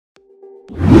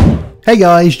Hey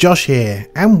guys, Josh here,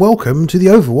 and welcome to the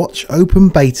Overwatch Open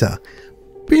Beta.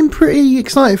 Been pretty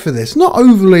excited for this. Not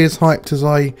overly as hyped as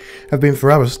I have been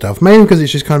for other stuff, mainly because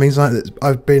it's just kind of been something that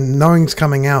I've been knowing's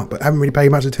coming out, but haven't really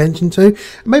paid much attention to.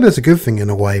 Maybe that's a good thing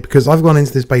in a way, because I've gone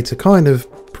into this beta kind of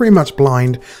pretty much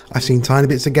blind. I've seen tiny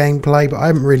bits of gameplay, but I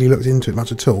haven't really looked into it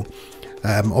much at all.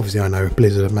 Obviously I know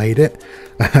Blizzard have made it.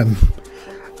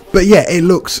 But yeah, it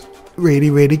looks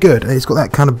really good. It's got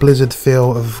that kind of Blizzard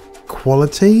feel of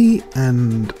quality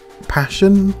and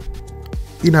passion.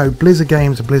 You know, Blizzard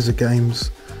games are Blizzard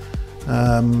games.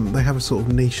 They have a sort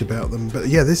of niche about them, but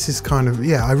yeah, this is kind of,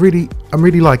 yeah, I'm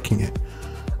really liking it.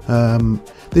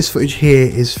 This footage here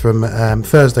is from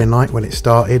Thursday night when it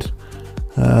started.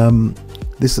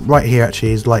 This right here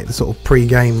actually is like the sort of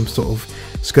pre-game sort of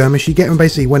skirmish you get, and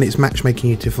basically when it's matchmaking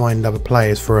you to find other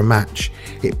players for a match,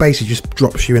 it basically just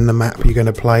drops you in the map you're going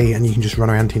to play, and you can just run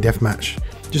around team deathmatch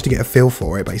just to get a feel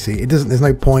for it. Basically, there's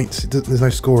no points, there's no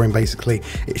scoring. Basically,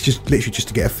 it's just literally just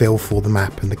to get a feel for the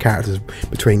map and the characters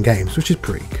between games, which is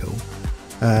pretty cool.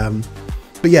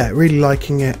 But yeah, really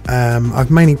liking it. I've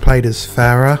mainly played as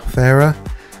Farah,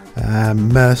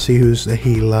 Mercy, who's a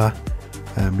healer,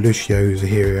 Lucio, who's a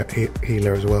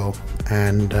healer as well,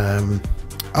 and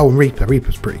oh, and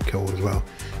Reaper's pretty cool as well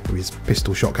with his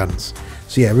pistol shotguns.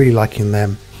 So yeah, really liking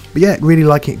them. But yeah, really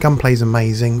liking it. Gunplay's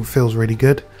amazing, feels really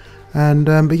good. And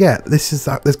but yeah, this is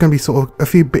there's going to be sort of a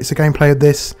few bits of gameplay of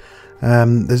this.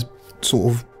 There's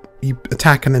sort of, you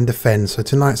attack and then defend. So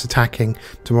tonight's attacking,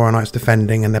 tomorrow night's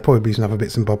defending, and there'll probably be some other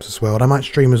bits and bobs as well. And I might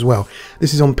stream as well.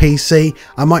 This is on PC.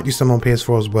 I might do some on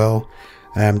PS4 as well,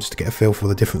 just to get a feel for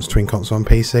the difference between console and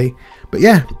PC. But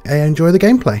yeah, enjoy the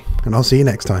gameplay, and I'll see you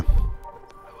next time.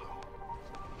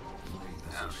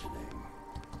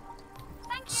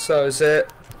 So is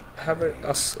it?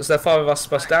 Is there 5 of us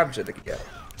supposed to damage it again?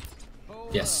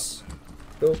 Yes.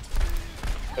 Cool.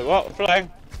 So what? We're playing?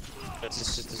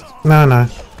 No.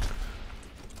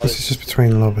 This is just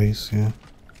between lobbies, yeah.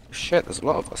 Shit, there's a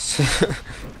lot of us.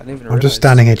 I'm just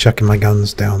standing here chucking my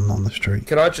guns down on the street.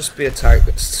 Can I just be a tank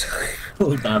this time?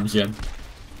 Oh damn, Jim.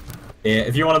 Yeah,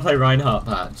 if you want to play Reinhardt,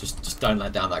 Pat, just don't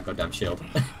let down that goddamn shield.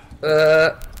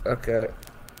 Okay.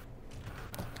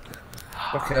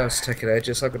 Okay, I was taking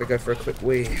ages. I'm gonna go for a quick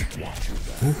wee.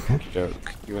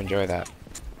 Joke. You enjoy that.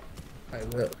 I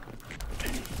will.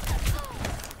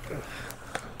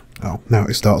 Oh, now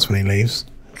it starts when he leaves.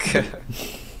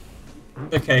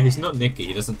 Okay, he's not Nikki.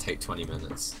 He doesn't take 20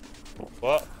 minutes.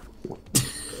 What?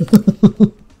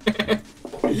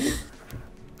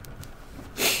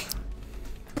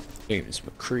 James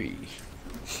McCree.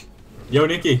 Yo,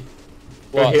 Nikki.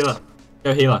 Go What? healer.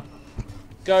 Go healer.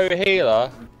 Go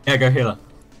healer? Yeah, go healer.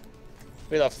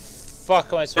 Who the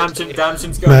fuck am I supposed to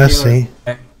Damson's go Mercy.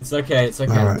 healer. It's okay, it's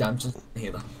okay. Alright. Damson's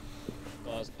healer.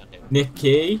 Oh, I was gonna hit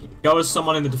Nikki, go as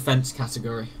someone in the defense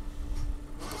category.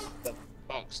 the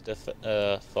box.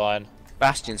 Fine.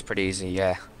 Bastion's pretty easy,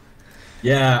 yeah.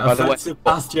 Yeah, By the way- offensive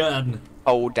bastion.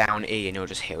 Hold down E and you'll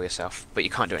just heal yourself, but you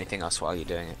can't do anything else while you're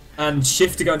doing it. And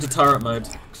shift to go into turret mode.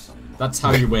 That's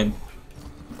how you win.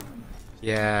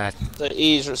 Yeah, So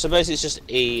so basically it's just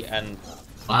E and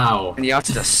Wow. and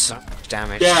Yata does so much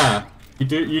damage. Yeah, you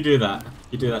do that.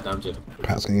 You do that, Damjin.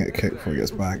 Pat's gonna get kicked before he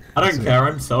gets back. I don't care,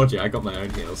 I'm soldier, I got my own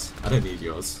heals. I don't need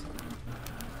yours.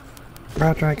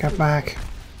 Roger, get back.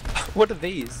 What are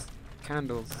these?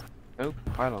 Candles. Oh,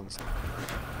 pylons.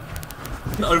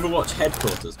 An Overwatch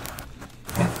headquarters.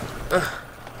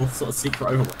 What sort of secret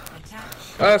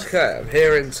Overwatch? Okay, I'm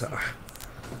here in time.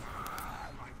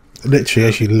 Literally,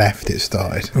 as you left, it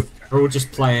started. They're all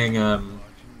just playing,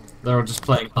 they're all just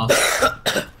playing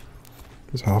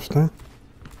It's Hearthstone.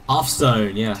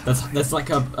 Hearthstone, yeah. That's like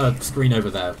a screen over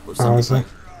there. Which Oh, is it? playing.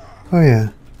 Oh yeah.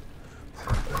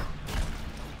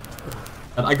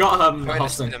 And I got Going to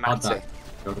Hearthstone card cinematic. back.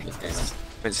 Go to this game.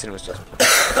 Vincent was just.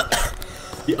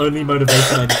 The only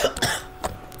motivation I need.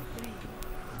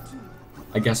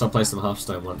 I guess I'll play some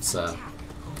Hearthstone once Let's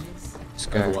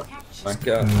go. Overwatch. Let's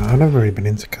go. I've never really been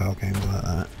into card games like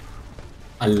that.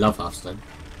 I love Hearthstone.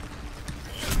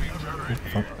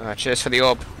 Cheers for the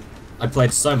orb. I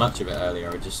played so much of it earlier,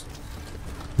 I just...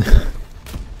 I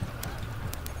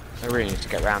really need to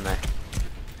get around there.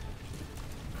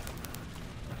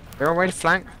 Is there a way to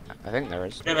flank? I think there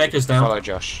is. Makers down. Follow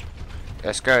Josh.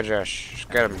 Let's go, Josh. Let's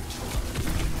get him.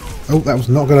 Oh, that was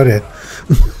not a good idea.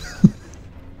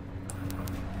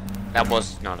 That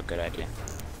was not a good idea.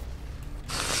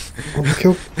 Oh, we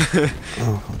killed.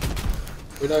 Oh,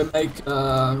 We don't make,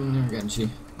 Genji.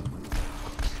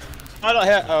 I'm not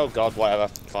here. Oh god, whatever.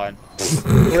 Fine.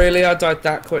 Really? I died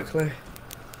that quickly?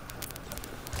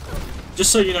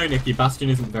 Just so you know, Nikki, Bastion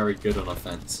isn't very good on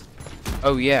offense.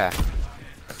 Oh yeah.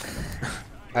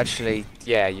 Actually,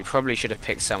 yeah, you probably should have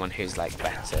picked someone who's like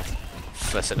better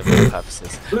for sort of all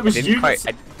purposes. Well, it was I didn't you quite.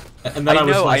 that I, and then I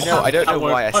was know, like, I know. I don't that know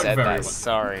why I worked said very that. well.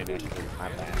 Sorry, Nikki. My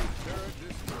bad.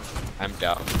 I'm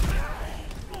dumb.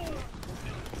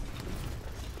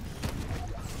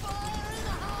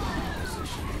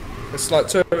 It's like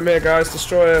 2 of them here, guys.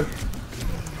 Destroy him.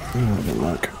 Oh, I don't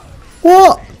like.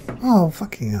 What? Oh,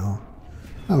 fucking hell.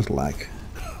 That was lag.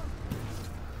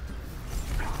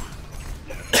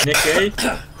 Nikki,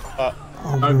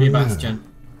 Oh, don't be no. Bastion.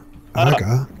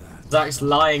 Aga. Zach's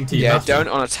lying to you. Yeah, Bastion. don't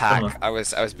on Come attack. I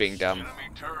was being dumb.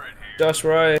 Josh,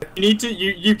 right. You need to.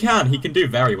 You can. He can do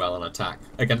very well on attack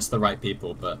against the right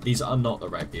people, but these are not the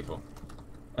right people,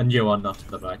 and you are not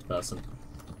the right person.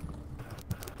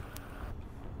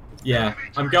 Yeah,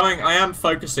 I am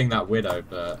focusing that widow,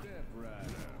 but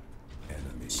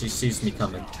she sees me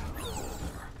coming.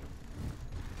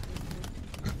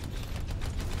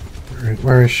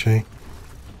 Where is she?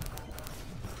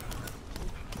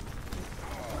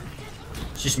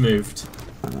 She's moved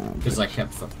because I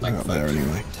kept like Out there focusing.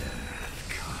 anyway.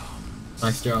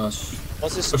 Nice, Josh.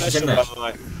 What's his Oh, she's in special, there. by the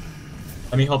way?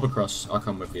 Let me hop across. I'll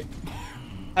come with you.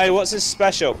 Hey, what's his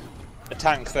special? A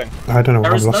tank thing. I don't know.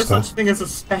 There I've is no lost her. such thing as a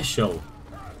special.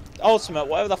 Ultimate,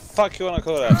 whatever the fuck you want to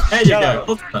call it. There you go.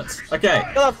 Ultimate. Okay.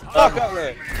 Shut the fuck up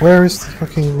there. Where is the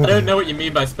fucking? I don't know what you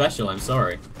mean by special. I'm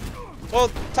sorry.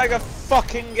 Well, take a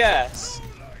fucking guess.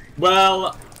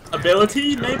 Well,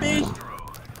 ability maybe.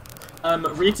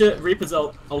 Reaper's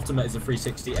ultimate is a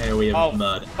 360 AOE Oh, of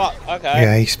murder. fuck, okay.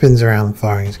 Yeah, he spins around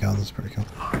firing his guns. It's pretty cool.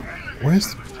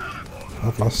 Where's?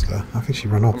 I've lost her. I think she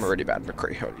ran off. I'm a really bad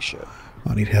McCree. Holy shit.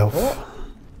 I need help.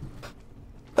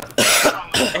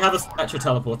 I have a spectre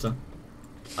teleporter.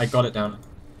 I got it down.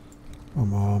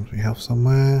 Come on, we have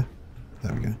somewhere.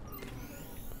 There we go.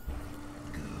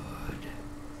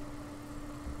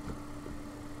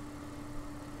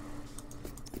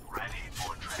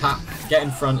 Pat, get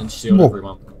in front and shield Whoa.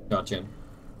 everyone. Gotcha.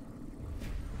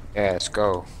 Yeah, let's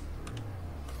go.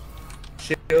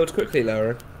 Shield quickly,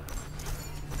 Lauren.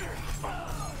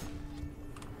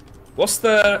 What's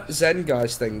the Zen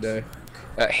guys thing do?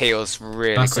 It heals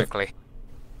really Massive. quickly.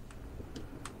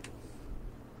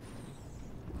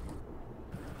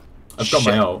 I've got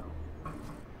my ult.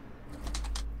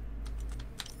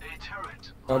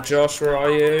 Oh, Josh, where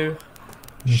are you?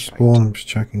 Just spawn. I'm just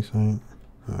checking something.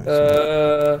 Alright,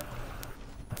 so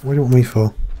what do you want me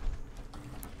for?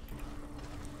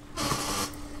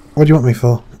 What do you want me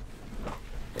for?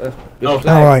 Oh,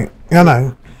 Alright, I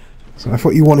know. So I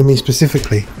thought you wanted me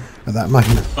specifically at that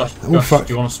moment. Gosh, Oh, Josh, fuck.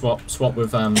 do you want to swap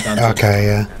with Danton? Okay,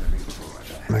 yeah.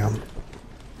 Hang on.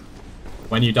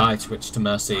 When you die, switch to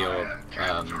Mercy or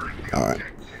Alright.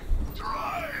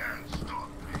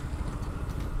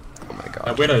 Oh my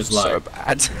god. Widow's low. So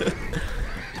bad.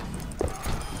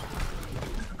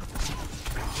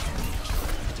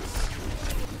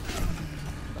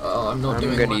 Oh, I'm not I'm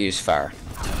doing gonna well. use fire.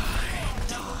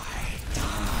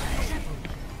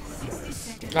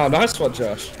 Oh, nice one,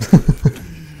 Josh.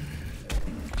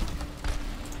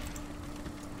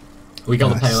 We got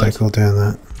the That's so payload. cool doing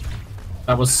that.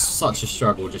 That was such a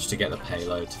struggle just to get the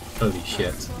payload. Holy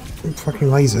shit. Fucking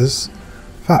lasers.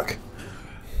 Fuck.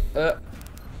 Uh,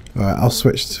 Alright, I'll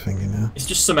switch to thinking now. It's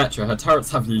just Symmetra. Her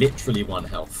turrets have literally 1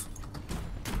 health.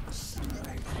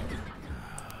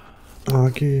 I'll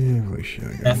give Lucio a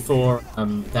go. They're for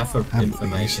Haven't been using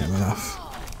information. them enough.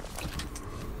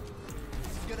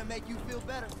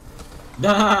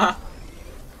 Nah.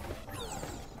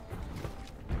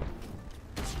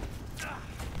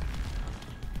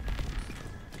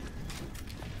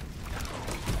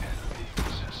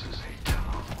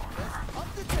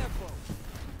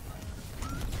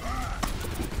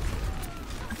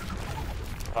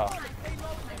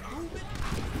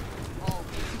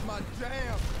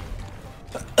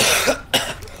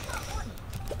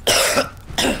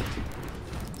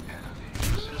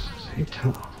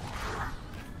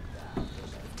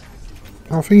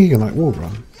 I think you can like wall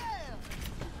run.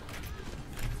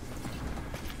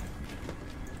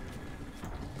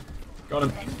 Got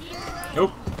him.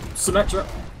 Nope. Symmetra.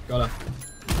 Got her.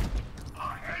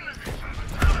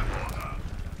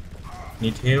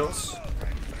 Need heals.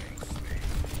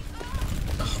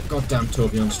 Oh, goddamn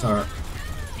Torbjorn's turret.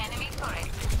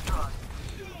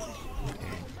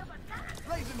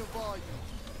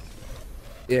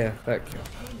 yeah, thank you.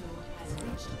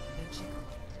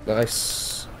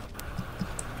 Nice.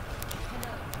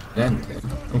 Then,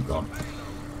 oh god.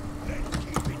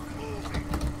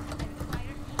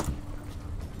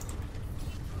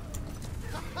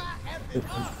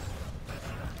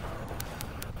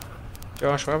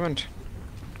 Josh, what happened?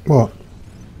 What?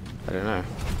 I don't know.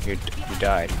 You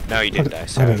died. No, you didn't die.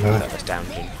 Sorry, don't know. that was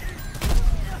damaging.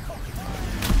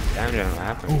 Damaging, what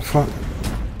happened? Oh fuck.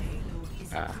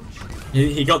 Ah,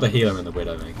 He got the healer in the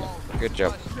Widowmaker. good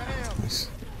job. Nice.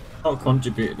 Not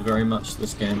contributed very much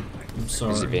this game. I'm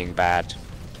sorry. Busy being bad.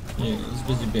 Yeah, he's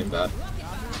busy being bad.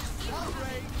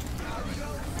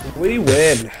 We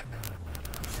win.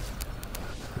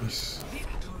 Nice.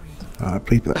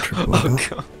 Please put that triple. Oh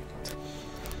God.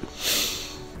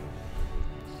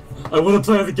 I want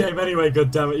to play the game anyway,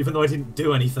 goddammit, even though I didn't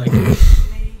do anything.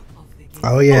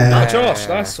 Oh yeah. Oh, Josh,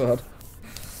 nice one.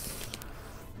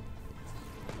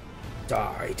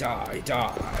 Die, die,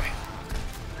 die.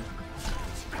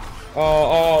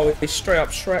 Oh, he straight up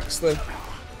Shreks them.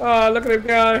 Oh, look at him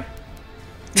go.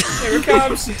 Here it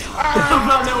comes. No,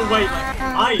 no, wait,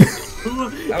 like,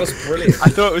 That was brilliant. I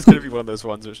thought it was gonna be one of those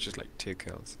ones where it's just like 2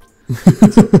 kills.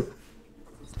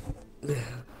 Yeah.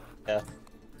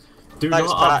 Do Thanks,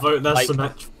 not Pat. upvote that Like,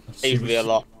 symmetric. Saved me a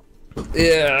lot.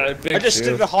 Yeah, big I just stood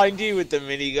shield. behind you with the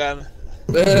minigun.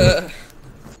 That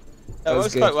That was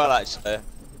was good. quite well, actually.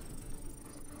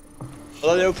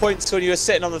 Although there were points when you were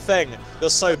sitting on the thing, you're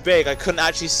so big, I couldn't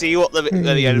actually see what the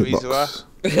enemies were.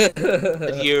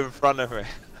 And you were in front of me.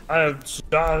 I am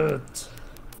giant.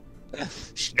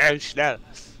 Schnell.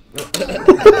 No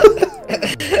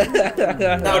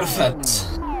defense.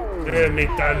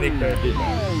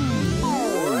 Mechanica.